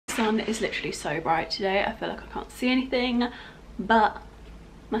The sun is literally so bright today. I feel like I can't see anything, but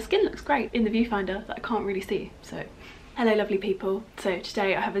my skin looks great in the viewfinder that I can't really see, so. Hello lovely people. So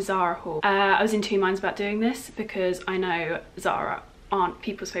today I have a Zara haul. I was in two minds about doing this because I know Zara aren't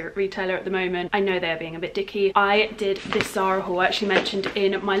people's favourite retailer at the moment. I know they're being a bit dicky. I did this Zara haul I actually mentioned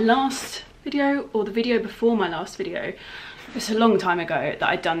in my last video, or the video before my last video. It's a long time ago that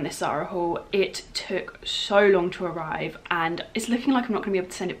I'd done this Zara haul. It took so long to arrive and it's looking like I'm not going to be able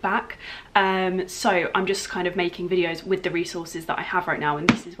to send it back. So I'm just kind of making videos with the resources that I have right now, and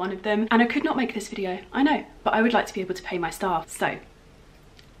this is one of them. And I could not make this video, I know, but I would like to be able to pay my staff. So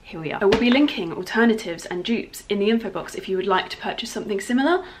here we are. I will be linking alternatives and dupes in the info box if you would like to purchase something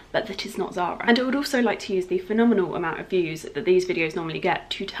similar, but that is not Zara. And I would also like to use the phenomenal amount of views that these videos normally get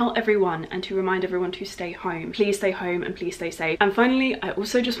to tell everyone and to remind everyone to stay home. Please stay home and please stay safe. And finally, I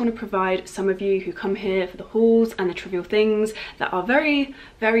also just want to provide some of you who come here for the hauls and the trivial things that are very,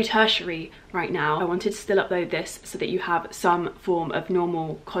 very tertiary right now. I wanted to still upload this so that you have some form of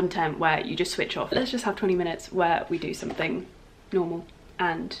normal content where you just switch off. Let's just have 20 minutes where we do something normal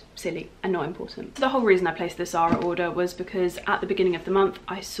and silly and not important. So the whole reason I placed this Zara order was because at the beginning of the month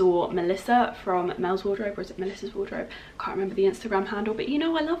I saw Melissa from Mel's Wardrobe, or is it Melissa's Wardrobe? Can't remember the Instagram handle, but you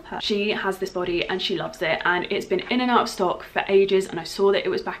know I love her. She has this body and she loves it, and it's been in and out of stock for ages, and I saw that it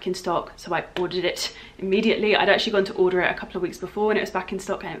was back in stock, so I ordered it immediately. I'd actually gone to order it a couple of weeks before when it was back in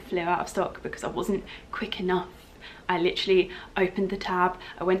stock, and it flew out of stock because I wasn't quick enough. I literally opened the tab,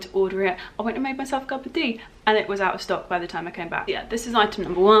 I went to order it, I went and made myself a cup of tea, and it was out of stock by the time I came back. Yeah, this is item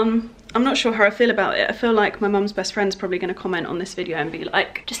number one. I'm not sure how I feel about it. I feel like my mum's best friend's probably going to comment on this video and be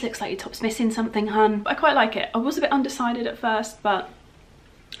like, just looks like your top's missing something, hun. But I quite like it. I was a bit undecided at first, but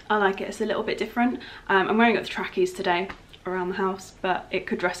I like it. It's a little bit different. I'm wearing it with trackies today around the house, but it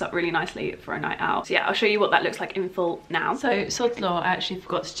could dress up really nicely for a night out. So yeah, I'll show you what that looks like in full now. So sod's law, I actually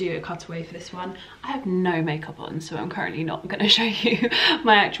forgot to do a cutaway for this one. I have no makeup on, so I'm currently not going to show you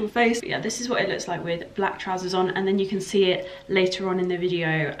my actual face. But yeah, this is what it looks like with black trousers on, and then you can see it later on in the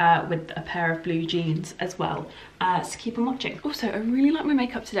video with a pair of blue jeans as well. So keep on watching. Also, I really like my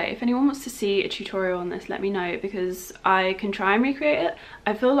makeup today. If anyone wants to see a tutorial on this, let me know, because I can try and recreate it.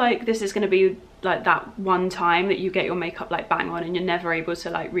 I feel like this is going to be like that one time that you get your makeup like bang on and you're never able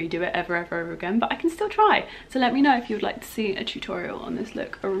to like redo it ever again, but I can still try. So let me know if you would like to see a tutorial on this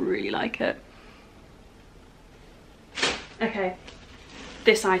look. I really like it. Okay,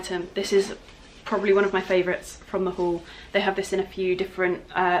 this item, this is probably one of my favorites from the haul. They have this in a few different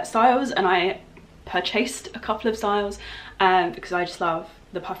styles, and I purchased a couple of styles because I just love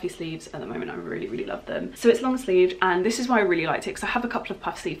the puffy sleeves at the moment. I really love them. So it's long sleeved, and this is why I really liked it, because I have a couple of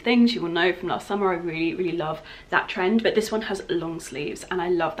puff sleeve things. You will know from last summer I really love that trend, but this one has long sleeves and I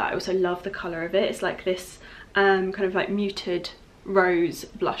love that. I also love the colour of it. It's like this kind of like muted rose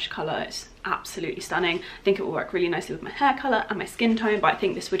blush colour. It's absolutely stunning. I think it will work really nicely with my hair colour and my skin tone, but I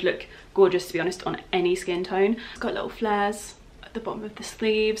think this would look gorgeous, to be honest, on any skin tone. It's got little flares at the bottom of the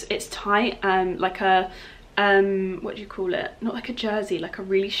sleeves. It's tight, like a what do you call it, not like a jersey, like a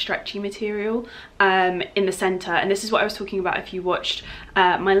really stretchy material in the center. And this is what I was talking about if you watched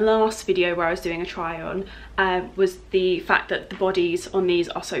my last video where I was doing a try on, was the fact that the bodies on these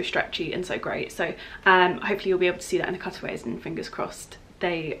are so stretchy and so great. So hopefully you'll be able to see that in the cutaways, and fingers crossed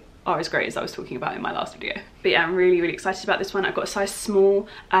they are as great as I was talking about in my last video. But yeah, I'm really excited about this one. I've got a size small.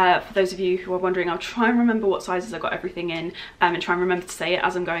 For those of you who are wondering, I'll try and remember what sizes I got everything in, and try and remember to say it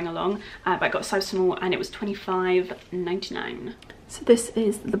as I'm going along. But I got a size small and it was $25.99. So this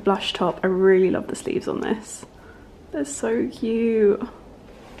is the blush top. I really love the sleeves on this. They're so cute.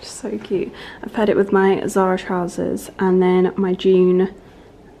 Just so cute. I've paired it with my Zara trousers and then my June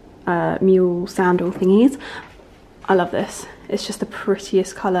mule sandal thingies. I love this. It's just the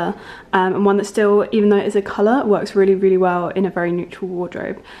prettiest colour, and one that still, even though it is a colour, works really well in a very neutral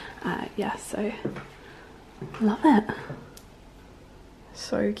wardrobe. Yeah, so love it.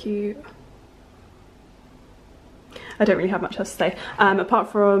 So cute. I don't really have much else to say.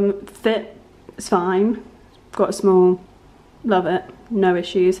 Apart from fit, it's fine. Got a small, love it, no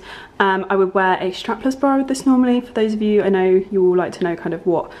issues. I would wear a strapless bra with this normally. For those of you, I know you all like to know kind of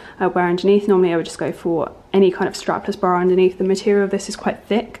what I wear underneath. Normally I would just go for any kind of strapless bra underneath. The material of this is quite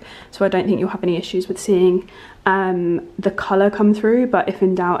thick, so I don't think you'll have any issues with seeing the colour come through, but if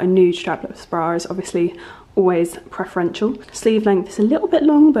in doubt, a nude strapless bra is obviously always preferential. Sleeve length is a little bit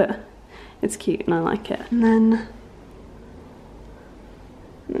long, but it's cute and I like it. And then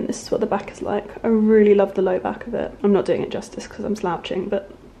this is what the back is like. I really love the low back of it. I'm not doing it justice because I'm slouching, but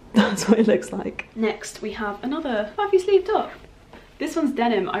that's what it looks like. Next we have another puffy sleeve top. This one's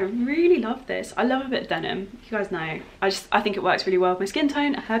denim. I really love this. I love a bit of denim. You guys know. I think it works really well with my skin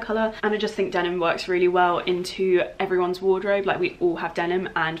tone, hair colour, and I just think denim works really well into everyone's wardrobe. Like, we all have denim,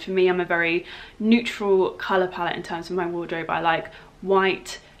 and for me, I'm a very neutral colour palette in terms of my wardrobe. I like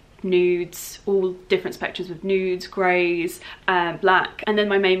white, nudes, all different spectrums of nudes, greys, black, and then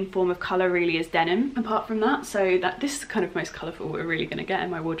my main form of colour really is denim apart from that. So this is kind of most colourful we're really going to get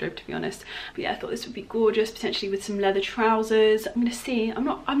in my wardrobe, to be honest. But yeah, I thought this would be gorgeous, potentially with some leather trousers. I'm gonna see. I'm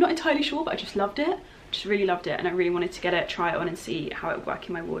not entirely sure, but I just loved it. Just really loved it, and I really wanted to get it, try it on and see how it would work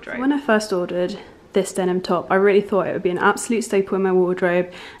in my wardrobe. When I first ordered this denim top, I really thought it would be an absolute staple in my wardrobe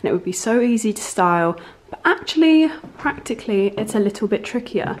and it would be so easy to style. But actually, practically, it's a little bit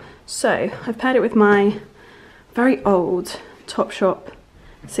trickier. So I've paired it with my very old Topshop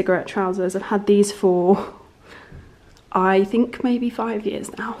cigarette trousers. I've had these for, I think, maybe 5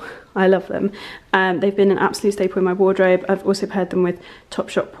 years now. I love them. They've been an absolute staple in my wardrobe. I've also paired them with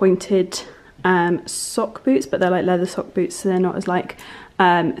Topshop pointed sock boots, but they're like leather sock boots, so they're not as like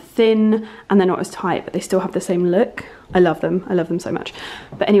thin and they're not as tight, but they still have the same look. I love them so much.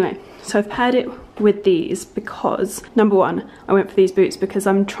 But anyway, so I've paired it with these because, number one, I went for these boots because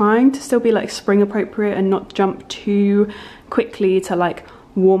I'm trying to still be like spring appropriate and not jump too quickly to like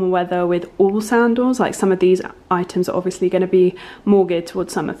warmer weather with all sandals. Like, some of these items are obviously going to be more geared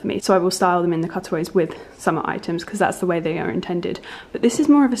towards summer for me, so I will style them in the cutaways with summer items because that's the way they are intended. But this is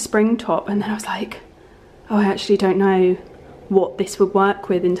more of a spring top, and then I was like, oh, I actually don't know what this would work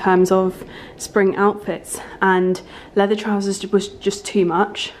with in terms of spring outfits, and leather trousers was just too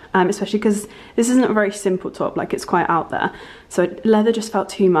much, especially because this isn't a very simple top, like it's quite out there, so leather just felt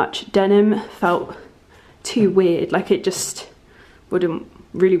too much. Denim felt too weird, like it just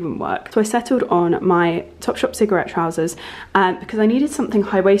really wouldn't work. So I settled on my Topshop cigarette trousers because I needed something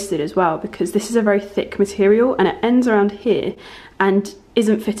high-waisted as well, because this is a very thick material and it ends around here and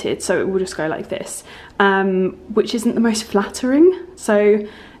isn't fitted, so it will just go like this, which isn't the most flattering. So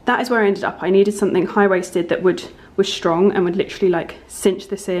that is where I ended up. I needed something high-waisted that was strong and would literally like cinch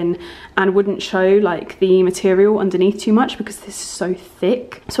this in and wouldn't show like the material underneath too much because this is so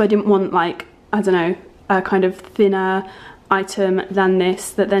thick. So I didn't want like, I don't know, a kind of thinner item than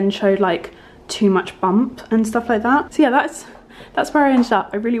this that then showed like too much bump and stuff like that. So yeah, that's where I ended up.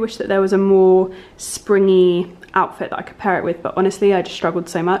 I really wish that there was a more springy outfit that I could pair it with, but honestly I just struggled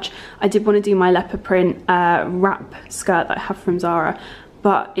so much. I did want to do my leopard print wrap skirt that I have from Zara,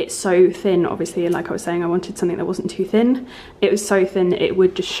 but it's so thin, obviously, and like I was saying, I wanted something that wasn't too thin. It was so thin that it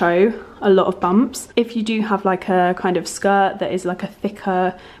would just show a lot of bumps. If you do have like a kind of skirt that is like a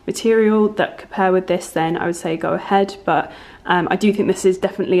thicker material that could pair with this, then I would say go ahead, but I do think this is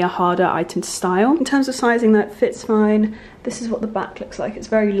definitely a harder item to style. In terms of sizing, that fits fine. This is what the back looks like. It's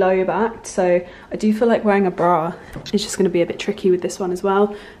very low backed, so I do feel like wearing a bra is just going to be a bit tricky with this one as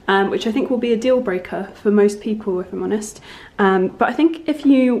well, which I think will be a deal breaker for most people, if I'm honest. But I think if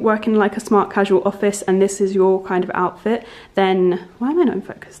you work in like a smart casual office and this is your kind of outfit, then, why am I not in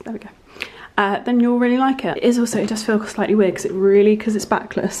focus? There we go. Then you'll really like it. It does feel slightly weird because it's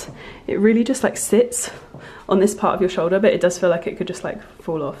backless. It really just like sits on this part of your shoulder, but it does feel like it could just like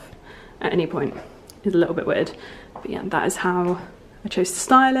fall off at any point. It's a little bit weird. But yeah, that is how I chose to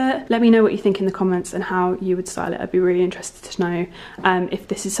style it. Let me know what you think in the comments and how you would style it. I'd be really interested to know if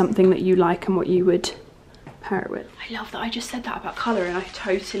this is something that you like and what you would pair it with. I love that I just said that about colour and I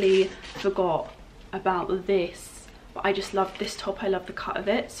totally forgot about this. But I just love this top. I love the cut of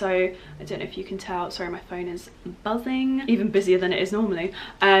it. So I don't know if you can tell. Sorry, my phone is buzzing. Even busier than it is normally.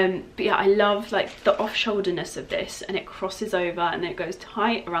 But yeah, I love like the off-shoulderness of this, and it crosses over and then it goes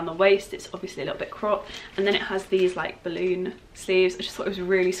tight around the waist. It's obviously a little bit cropped, and then it has these like balloon sleeves. I just thought it was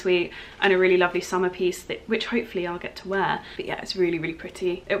really sweet and a really lovely summer piece which hopefully I'll get to wear. But yeah, it's really, really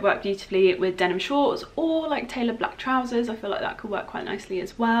pretty. It worked beautifully with denim shorts or like tailored black trousers. I feel like that could work quite nicely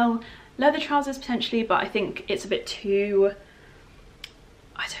as well. Leather trousers potentially, but I think it's a bit too,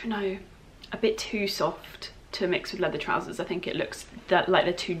 I don't know, a bit too soft to mix with leather trousers. I think it looks like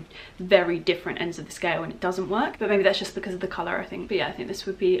they're two very different ends of the scale and it doesn't work, but maybe that's just because of the colour, I think. But yeah, I think this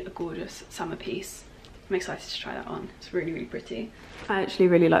would be a gorgeous summer piece. I'm excited to try that on. It's really, really pretty. I actually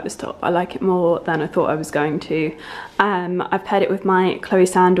really like this top. I like it more than I thought I was going to. I've paired it with my Chloe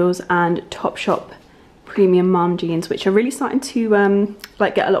sandals and Topshop premium mom jeans, which are really starting to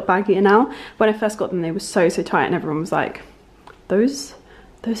like get a lot baggier now. When I first got them, they were so tight and everyone was like, those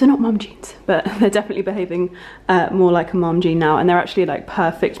are not mom jeans, but they're definitely behaving more like a mom jean now, and they're actually like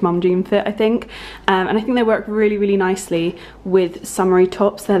perfect mom jean fit, I think. And I think they work really, really nicely with summery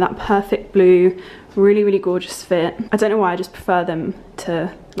tops. They're that perfect blue, Really, really gorgeous fit. I don't know why, I just prefer them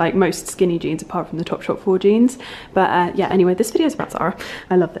to like most skinny jeans apart from the Topshop 4 jeans. But yeah, anyway, this video is about Zara.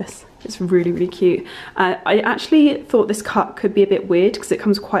 I love this. It's really, really cute. I actually thought this cut could be a bit weird because it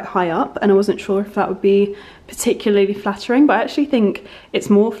comes quite high up and I wasn't sure if that would be particularly flattering, but I actually think it's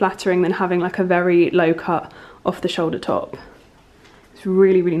more flattering than having like a very low cut off the shoulder top. It's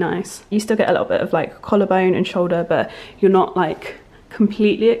really, really nice. You still get a little bit of like collarbone and shoulder, but you're not like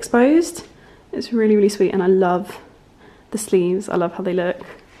completely exposed. It's really, really sweet, and I love the sleeves. I love how they look.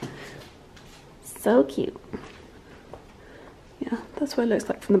 So cute. Yeah, that's what it looks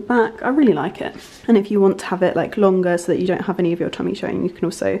like from the back. I really like it. And if you want to have it like longer so that you don't have any of your tummy showing, you can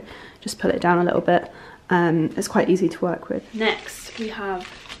also just pull it down a little bit. It's quite easy to work with. Next, we have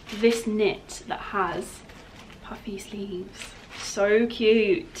this knit that has puffy sleeves. So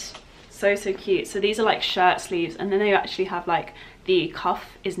cute. So, so cute. So these are like shirt sleeves, and then they actually have like the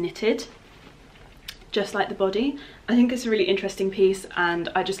cuff is knitted, just like the body. I think it's a really interesting piece, and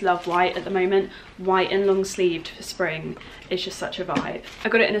I just love white at the moment. White and long sleeved for spring is just such a vibe. I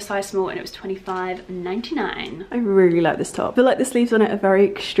got it in a size small and it was $25.99. I really like this top. I feel like the sleeves on it are very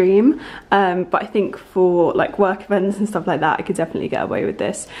extreme, but I think for like work events and stuff like that, I could definitely get away with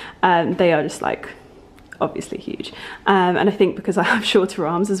this. They are just like obviously huge, and I think because I have shorter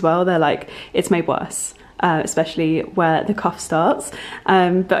arms as well, they're like, it's made worse, especially where the cuff starts,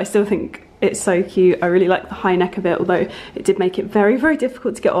 but I still think it's so cute. I really like the high neck of it, although it did make it very, very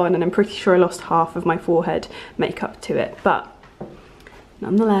difficult to get on, and I'm pretty sure I lost half of my forehead makeup to it, but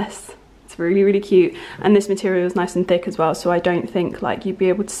nonetheless, it's really, really cute. And this material is nice and thick as well, so I don't think like you'd be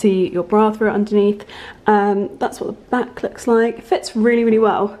able to see your bra through it underneath. That's what the back looks like. It fits really, really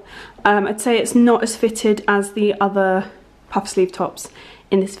well. I'd say it's not as fitted as the other puff sleeve tops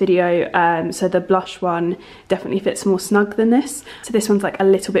in this video, so the blush one definitely fits more snug than this. So this one's like a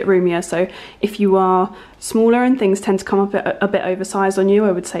little bit roomier, so if you are smaller and things tend to come up a bit oversized on you,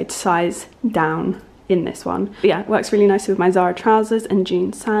 I would say to size down in this one. But yeah, it works really nicely with my Zara trousers and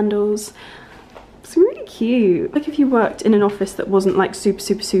jean sandals. It's really cute. Like if you worked in an office that wasn't like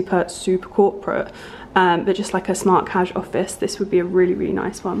super corporate, but just like a smart cash office, this would be a really, really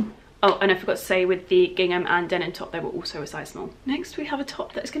nice one. Oh, and I forgot to say, with the gingham and denim top, they were also a size small. Next, we have a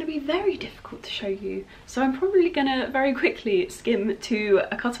top that's going to be very difficult to show you, so I'm probably going to very quickly skim to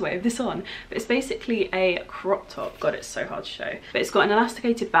a cutaway of this on. But it's basically a crop top. God, it's so hard to show. But it's got an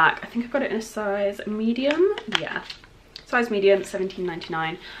elasticated back. I think I got it in a size medium. Yeah. Size medium,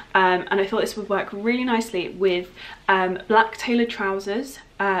 $17.99, and I thought this would work really nicely with black tailored trousers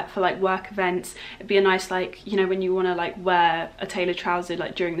for like work events. It'd be a nice, like, you know, when you want to like wear a tailored trouser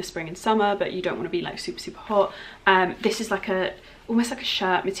like during the spring and summer, but you don't want to be like super hot. This is like a almost like a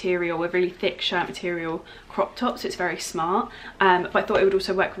shirt material, a really thick shirt material crop top, so it's very smart. But I thought it would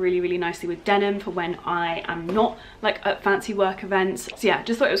also work really, really nicely with denim for when I am not like at fancy work events. So yeah,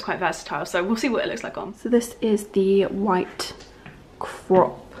 just thought it was quite versatile, so we'll see what it looks like on. So this is the white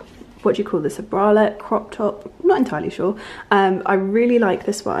crop, what do you call this, a bralette crop top? I'm not entirely sure. I really like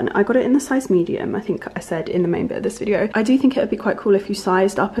this one. I got it in the size medium, I think I said in the main bit of this video. I do think it would be quite cool if you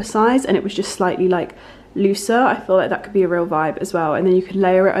sized up a size and it was just slightly like looser. I feel like that could be a real vibe as well, and then you could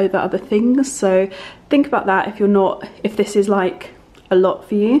layer it over other things. So think about that if you're not, if this is like a lot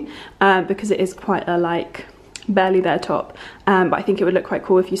for you, because it is quite a like barely there top, but I think it would look quite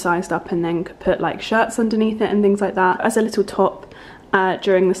cool if you sized up and then could put like shirts underneath it and things like that as a little top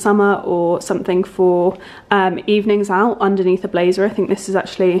during the summer, or something for evenings out underneath a blazer. I think this is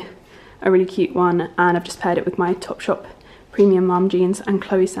actually a really cute one, and I've just paired it with my Topshop premium mum jeans and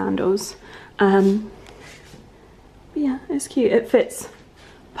Chloe sandals. Yeah, it's cute. It fits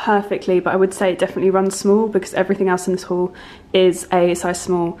perfectly, but I would say it definitely runs small because everything else in this haul is a size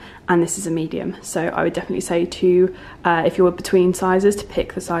small and this is a medium. So I would definitely say to, if you're between sizes, to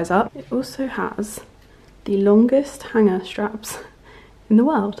pick the size up. It also has the longest hanger straps in the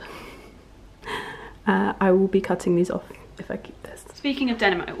world. I will be cutting these off if I keep this. Speaking of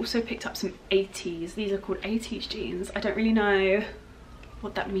denim, I also picked up some 80s. These are called 80s jeans. I don't really know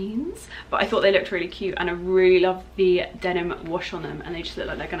what that means, but I thought they looked really cute, and I really love the denim wash on them, and they just look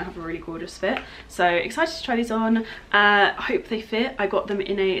like they're gonna have a really gorgeous fit. So excited to try these on. I hope they fit. I got them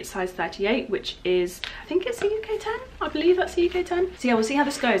in a size 38, which is, I think it's a UK 10. I believe that's a UK 10. So yeah, we'll see how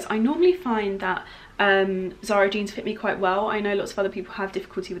this goes. I normally find that Zara jeans fit me quite well. I know lots of other people have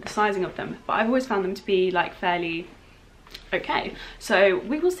difficulty with the sizing of them, but I've always found them to be like fairly okay. So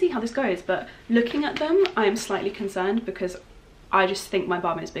we will see how this goes, but looking at them, I am slightly concerned because I just think my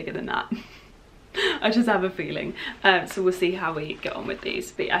bum is bigger than that. I just have a feeling. So we'll see how we get on with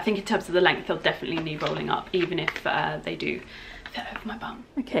these. But I think in terms of the length, they'll definitely need rolling up, even if they do fit over my bum.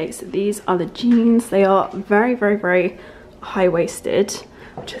 Okay, so these are the jeans. They are very, very, very high-waisted,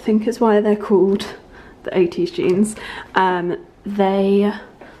 which I think is why they're called the 80s jeans. They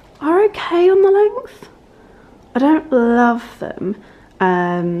are okay on the length. I don't love them.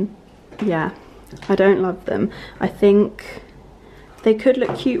 Yeah, I don't love them. I think they could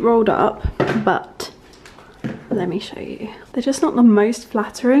look cute rolled up, but let me show you. They're just not the most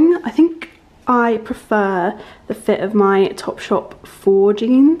flattering. I think I prefer the fit of my Topshop 4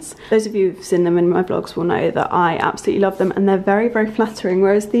 jeans. Those of you who've seen them in my vlogs will know that I absolutely love them, and they're very, very flattering,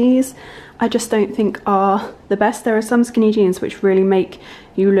 whereas these I just don't think are the best. There are some skinny jeans which really make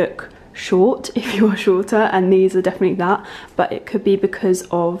you look short if you're shorter, and these are definitely that, but it could be because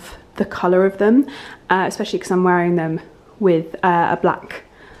of the colour of them, especially because I'm wearing them with a black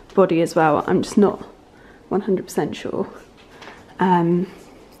body as well. I'm just not 100% sure.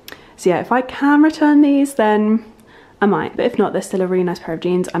 So yeah, if I can return these, then I might, but if not, they're still a really nice pair of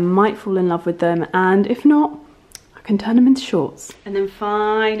jeans. I might fall in love with them, and if not, I can turn them into shorts. And then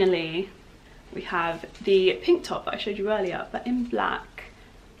finally we have the pink top that I showed you earlier, but in black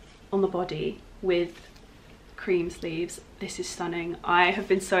on the body with cream sleeves. This is stunning. I have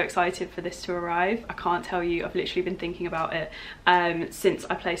been so excited for this to arrive. I can't tell you, I've literally been thinking about it since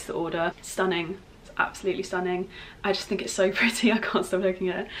I placed the order. Stunning. Absolutely stunning. I just think it's so pretty. I can't stop looking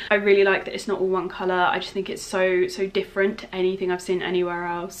at it. I really like that it's not all one colour. I just think it's so different to anything I've seen anywhere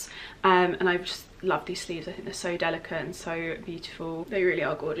else, and I just love these sleeves. I think they're so delicate and so beautiful. They really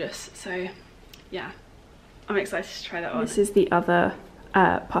are gorgeous. So yeah, I'm excited to try that on. This is the other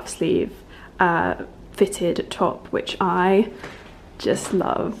puff sleeve fitted top, which I just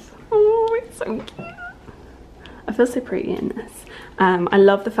love. Oh, it's so cute. I feel so pretty in this. I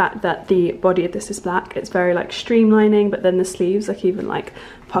love the fact that the body of this is black. It's very like streamlining, but then the sleeves like even like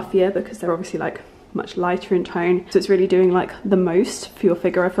puffier because they're obviously like much lighter in tone. So it's really doing like the most for your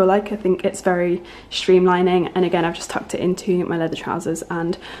figure, I feel like. I think it's very streamlining, and again I've just tucked it into my leather trousers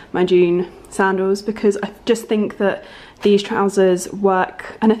and my June sandals because I just think that these trousers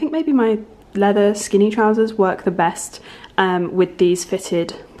work, and I think maybe my leather skinny trousers work the best with these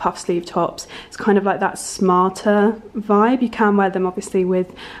fitted puff sleeve tops. It's kind of like that smarter vibe. You can wear them obviously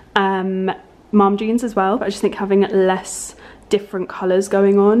with mom jeans as well, but I just think having less different colours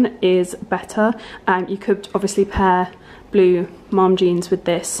going on is better. You could obviously pair blue mom jeans with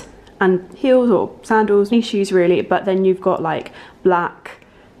this and heels or sandals, any shoes really, but then you've got like black,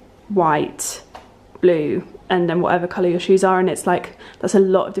 white, blue, and then whatever colour your shoes are, and it's like that's a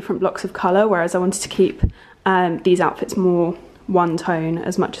lot of different blocks of colour, whereas I wanted to keep these outfits more one tone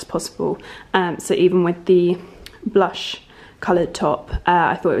as much as possible. So even with the blush coloured top,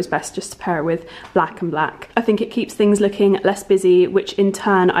 I thought it was best just to pair it with black and black. I think it keeps things looking less busy, which in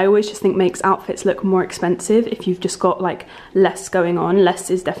turn I always just think makes outfits look more expensive if you've just got like less going on.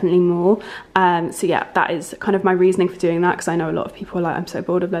 Less is definitely more. So yeah, that is kind of my reasoning for doing that, because I know a lot of people are like, I'm so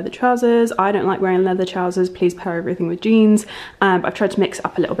bored of leather trousers, I don't like wearing leather trousers, please pair everything with jeans. I've tried to mix it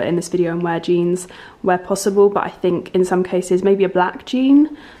up a little bit in this video and wear jeans where possible, but I think in some cases maybe a black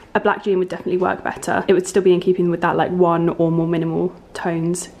jean would definitely work better. It would still be in keeping with that like one or more minimal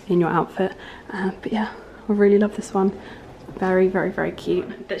tones in your outfit. But yeah, I really love this one. Very, very, very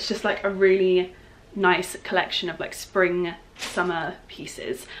cute. That's just like a really nice collection of like spring summer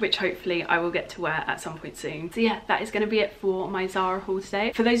pieces, which hopefully I will get to wear at some point soon. So yeah, that is going to be it for my Zara haul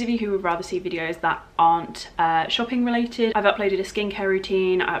today. For those of you who would rather see videos that aren't shopping related, I've uploaded a skincare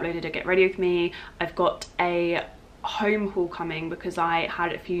routine, I uploaded a get ready with me, I've got a home haul coming because I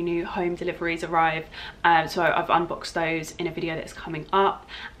had a few new home deliveries arrive, so I've unboxed those in a video that's coming up.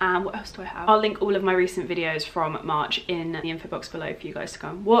 And what else do I have? I'll link all of my recent videos from March in the info box below for you guys to go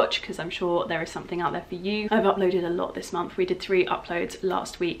and watch, because I'm sure there is something out there for you. I've uploaded a lot this month. We did 3 uploads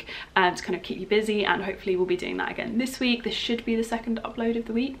last week to kind of keep you busy, and hopefully we'll be doing that again this week. This should be the 2nd upload of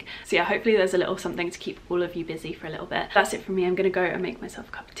the week, so yeah, hopefully there's a little something to keep all of you busy for a little bit. That's it from me. I'm gonna go and make myself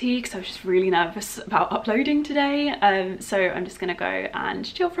a cup of tea because I was just really nervous about uploading today. So I'm just gonna go and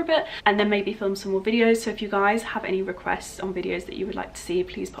chill for a bit and then maybe film some more videos. So if you guys have any requests on videos that you would like to see,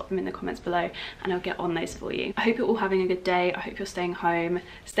 please pop them in the comments below and I'll get on those for you. I hope you're all having a good day. I hope you're staying home.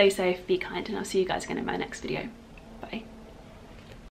 Stay safe, be kind, and I'll see you guys again in my next video. Bye.